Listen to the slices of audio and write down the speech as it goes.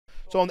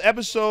So on the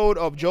episode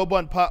of Joe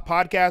Budden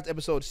podcast,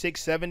 episode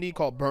 670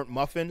 called Burnt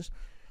Muffins,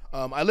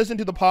 I listened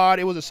to the pod.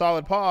 It was a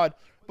solid pod.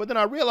 But then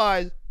I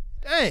realized,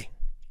 dang,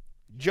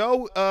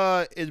 Joe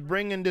is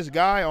bringing this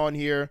guy on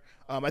here.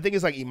 I think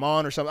it's like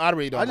Iman or something. I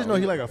really don't know. I just know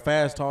he's like a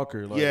fast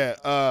talker. Like.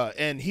 Yeah,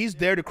 and he's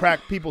there to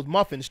crack people's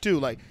muffins too.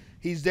 Like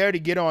he's there to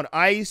get on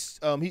ice.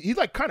 He's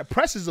like kind of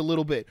presses a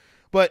little bit.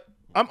 But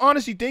I'm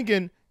honestly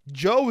thinking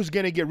Joe is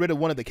going to get rid of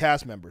one of the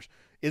cast members.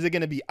 Is it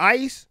going to be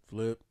Ice?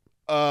 Flip.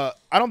 I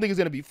don't think it's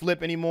going to be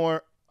Flip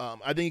anymore.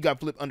 I think he got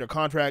Flip under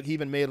contract. He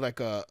even made like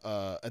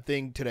a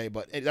thing today,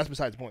 but that's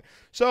besides the point.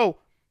 So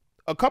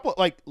a couple,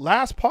 like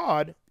last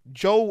pod,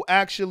 Joe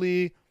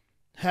actually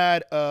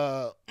had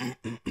what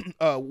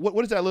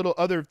is that little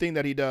other thing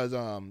that he does?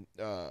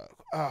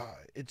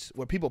 It's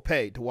where people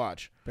pay to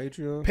watch.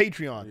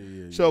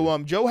 Patreon. Yeah. So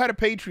Joe had a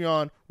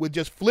Patreon with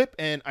just Flip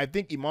and I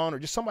think Iman or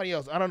just somebody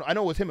else. I don't know. I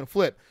know it was him and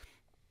Flip.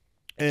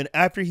 And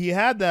after he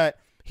had that,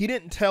 he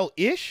didn't tell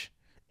Ish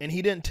and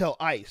he didn't tell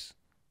Ice.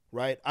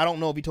 Right? I don't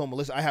know if he told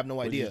Melissa. I have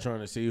no idea. Was he trying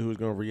to see who's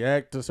going to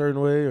react a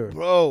certain way, or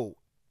bro?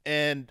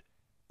 And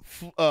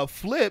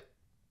Flip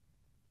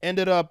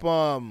ended up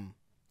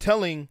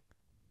telling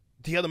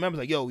the other members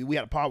like, "Yo, we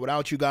had a pod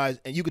without you guys,"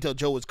 and you could tell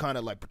Joe was kind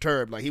of like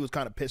perturbed, like he was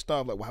kind of pissed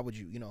off, like, "Why would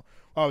you,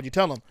 why would you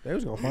tell him?" They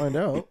was gonna find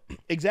out.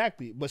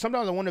 Exactly. But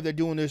sometimes I wonder if they're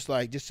doing this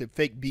like just to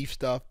fake beef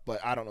stuff.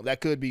 But I don't know. That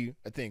could be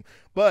a thing.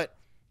 But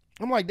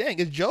I'm like, dang,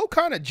 is Joe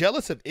kind of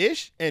jealous of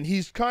Ish, and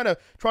he's kind of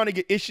trying to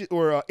get Ish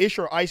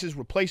or Ice's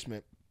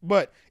replacement?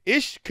 But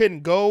Ish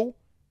can go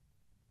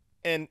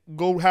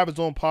have his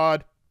own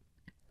pod,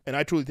 and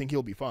I truly think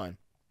he'll be fine.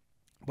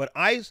 But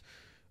Ice,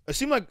 it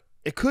seemed like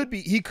it could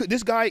be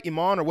this guy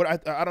Iman or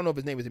what I don't know if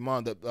his name is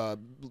Iman, the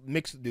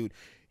mixed dude.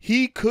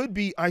 He could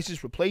be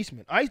Ice's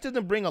replacement. Ice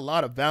doesn't bring a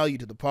lot of value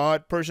to the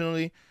pod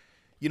personally.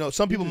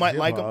 Some people might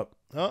like him.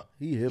 Huh?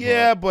 He hip-hop.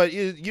 Yeah, but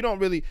you don't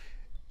really.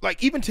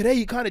 Like, even today,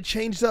 he kind of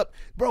changed up.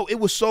 Bro, it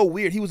was so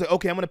weird. He was like,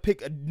 okay, I'm going to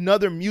pick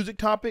another music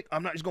topic.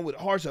 I'm not just going with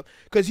the hard stuff.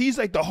 Because he's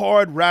like the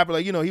hard rapper.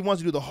 Like, he wants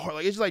to do the hard.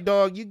 Like, it's like,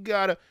 dog, you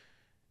gotta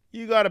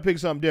pick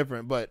something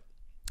different. But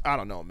I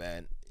don't know,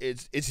 man.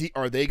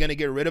 Are they going to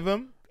get rid of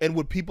him? And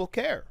would people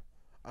care?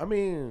 I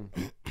mean,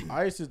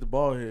 Ice is the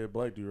bald head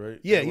black dude, right?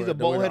 Yeah, he's a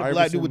bald headed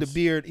black dude with a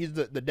beard. He's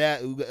the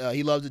dad who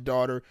he loves his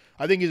daughter.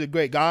 I think he's a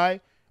great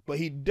guy, but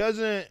he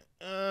doesn't.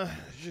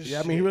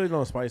 He really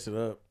don't spice it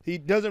up. He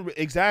doesn't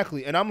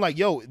exactly, and I'm like,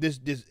 yo, this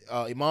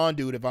Iman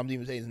dude, if I'm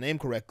even saying his name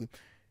correctly,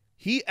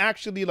 he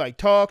actually like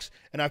talks,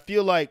 and I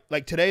feel like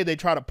today they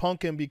try to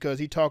punk him because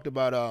he talked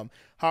about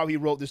how he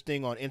wrote this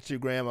thing on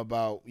Instagram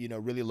about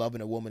really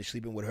loving a woman,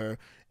 sleeping with her,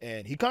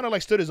 and he kind of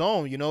like stood his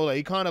own, like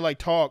he kind of like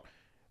talked,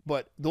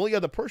 but the only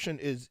other person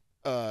is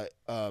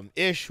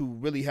Ish, who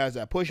really has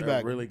that pushback,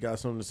 that really got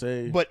something to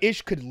say, but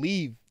Ish could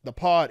leave the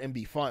pod and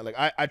be fine. Like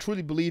I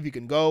truly believe he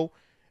can go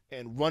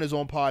and run his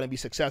own pod and be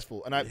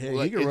successful. And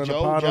he can run a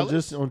pod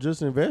on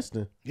just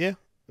investing. Yeah,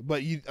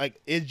 but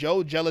is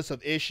Joe jealous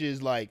of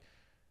Ish's like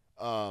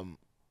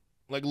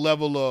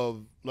level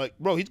of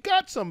bro? He's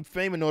got some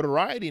fame and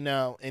notoriety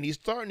now, and he's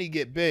starting to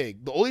get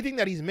big. The only thing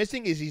that he's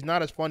missing is he's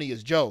not as funny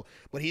as Joe,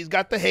 but he's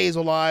got the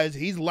hazel eyes.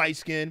 He's light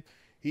skinned.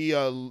 They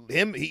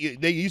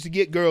used to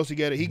get girls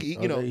together.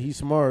 He's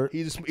smart.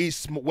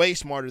 He's way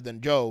smarter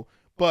than Joe,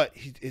 but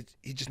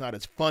he's just not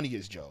as funny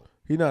as Joe.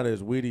 He's not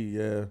as witty,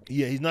 yeah.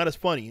 Yeah, he's not as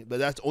funny, but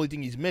that's the only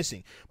thing he's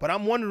missing. But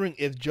I'm wondering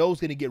if Joe's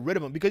going to get rid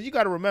of him, because you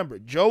got to remember,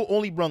 Joe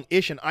only brung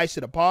Ish and Ice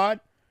to the pod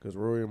because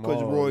Roy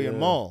and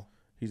Maul.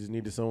 He just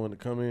needed someone to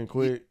come in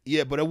quick.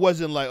 Yeah, but it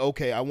wasn't like,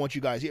 okay, I want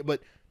you guys here.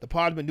 But the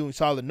pod's been doing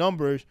solid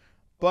numbers,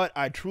 but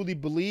I truly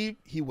believe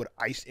he would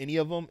ice any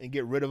of them and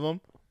get rid of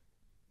them.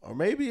 Or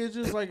maybe it's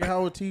just like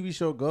how a TV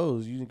show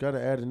goes. You got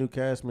to add a new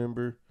cast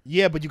member.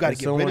 Yeah, but you got to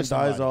get rid of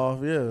somebody. Someone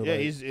dies off, yeah.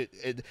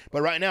 Yeah,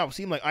 but right now it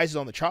seems like Ice is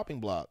on the chopping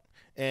block.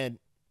 And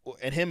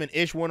him and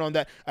Ish weren't on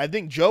that. I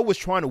think Joe was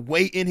trying to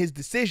weigh in his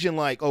decision,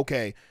 like,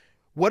 okay,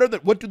 what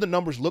do the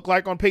numbers look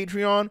like on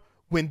Patreon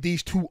when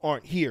these two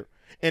aren't here?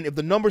 And if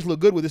the numbers look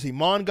good with this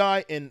Iman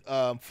guy and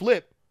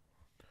Flip,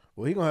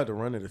 well, he gonna have to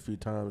run it a few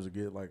times to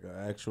get like an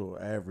actual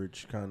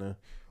average kind of.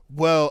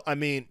 Well, I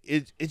mean,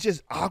 it's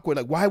just awkward.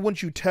 Like, why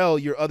wouldn't you tell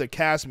your other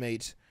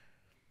castmates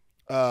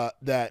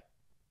that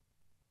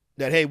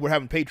hey, we're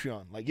having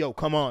Patreon? Like, yo,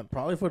 come on.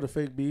 Probably for the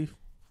fake beef.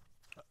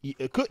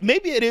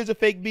 Maybe it is a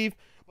fake beef,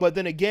 but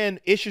then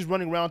again, Ish is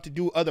running around to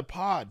do other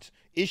pods.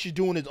 Ish is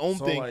doing his own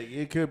thing. Like,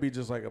 it could be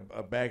just like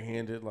a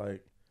backhanded,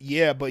 like,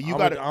 yeah, but you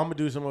got to. I'm gonna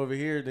do some over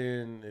here.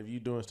 Then if you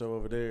doing stuff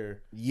over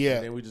there, yeah,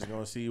 and then we just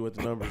gonna see what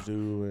the numbers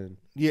do, and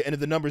yeah, and if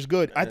the numbers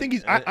good, I think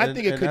I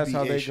think it could that's be.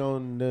 That's how Ish. they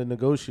gonna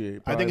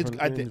negotiate. I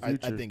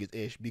think it's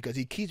Ish because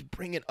he keeps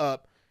bringing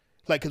up,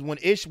 like, because when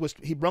Ish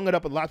he brung it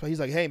up a lot, but he's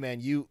like, hey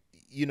man, you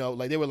know,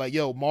 like they were like,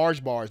 yo, Mars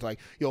bars, like,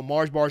 yo,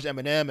 Mars bars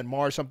Eminem and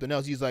Mars something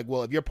else. He's like,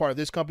 well, if you're part of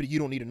this company, you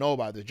don't need to know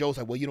about this. Joe's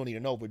like, well, you don't need to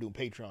know if we're doing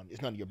Patreon.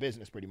 It's none of your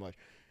business, pretty much.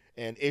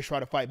 and Ish try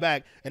to fight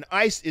back, and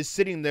Ice is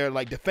sitting there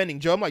like defending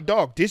Joe. I'm like,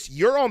 dog,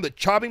 you're on the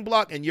chopping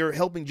block and you're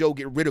helping Joe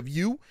get rid of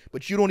you,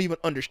 but you don't even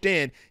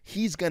understand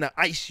he's gonna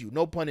ice you.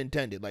 No pun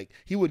intended. Like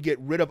he would get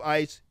rid of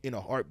Ice in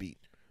a heartbeat,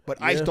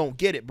 but Ice don't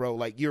get it, bro.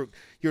 Like you're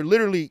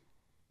literally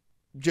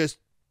just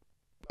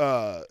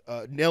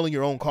nailing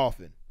your own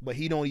coffin, but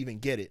he don't even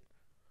get it.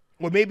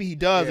 Or maybe he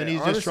does, and he's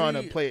honestly, just trying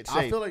to play it safe.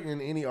 I feel like in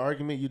any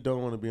argument, you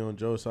don't want to be on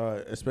Joe's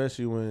side,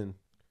 especially when,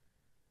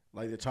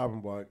 like, the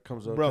chopping block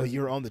comes up. Bro,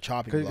 you're on the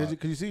chopping block.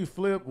 Because you see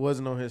Flip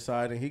wasn't on his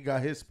side, and he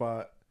got his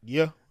spot.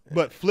 Yeah,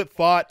 but Flip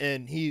fought,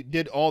 and he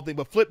did all things.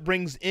 But Flip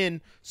brings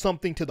in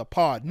something to the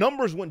pod.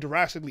 Numbers went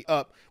drastically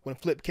up when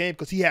Flip came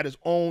because he had his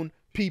own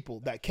people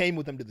that came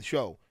with him to the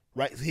show,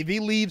 right? If he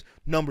leaves,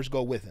 numbers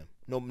go with him,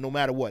 no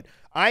matter what.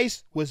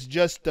 Ice was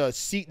just a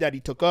seat that he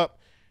took up.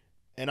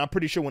 And I'm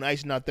pretty sure when Ice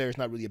is not there, it's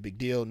not really a big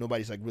deal.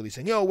 Nobody's like really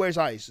saying, yo, where's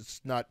Ice?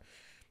 It's not.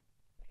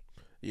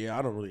 Yeah,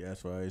 I don't really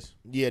ask for Ice.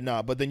 Yeah,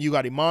 nah. But then you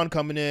got Iman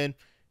coming in.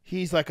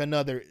 He's like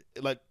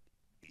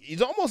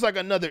he's almost like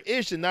another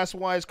Ish. And that's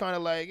why it's kind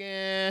of like,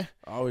 I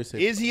always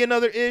say, is he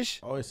another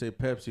Ish? I always say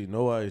Pepsi,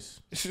 no Ice.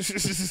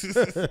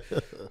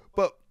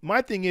 But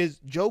my thing is,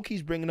 Joe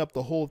keeps bringing up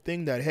the whole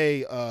thing that,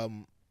 hey,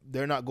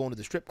 they're not going to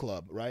the strip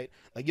club, right?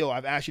 Like, yo,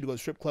 I've asked you to go to the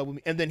strip club with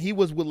me. And then he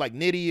was with like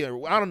Nitty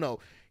or I don't know.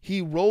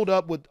 He rolled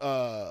up with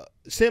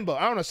Simba.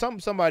 I don't know,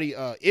 somebody,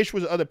 Ish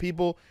was other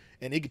people,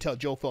 and he could tell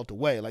Joe felt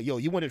away. Like, yo,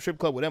 you went to the strip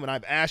club with them, and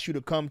I've asked you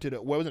to come to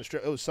it wasn't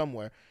strip, it was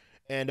somewhere.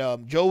 And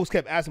Joe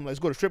kept asking him, let's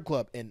go to the strip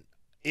club. And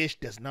Ish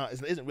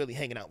isn't really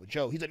hanging out with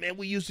Joe. He's like, man,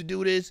 we used to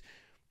do this.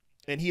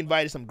 And he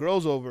invited some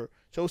girls over.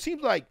 So it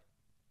seems like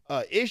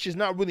Ish is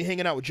not really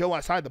hanging out with Joe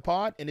outside the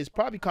pod, and it's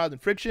probably causing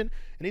friction.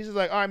 And he's just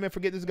like, all right, man,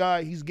 forget this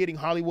guy. He's getting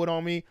Hollywood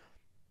on me.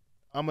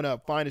 I'm going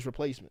to find his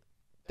replacement.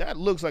 That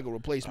looks like a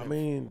replacement. I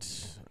mean,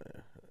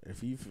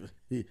 if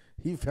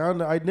he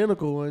found the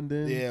identical one,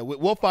 then yeah,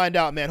 we'll find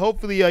out, man.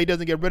 Hopefully he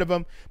doesn't get rid of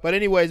him. But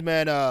anyways,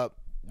 man,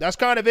 that's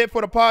kind of it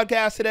for the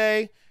podcast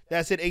today.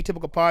 That's it,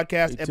 Atypical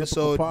Podcast,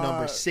 episode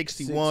number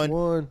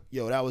 61.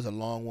 Yo, that was a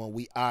long one.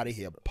 We out of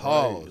here.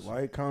 Pause.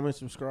 Like, comment,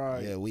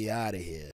 subscribe. Yeah, we out of here.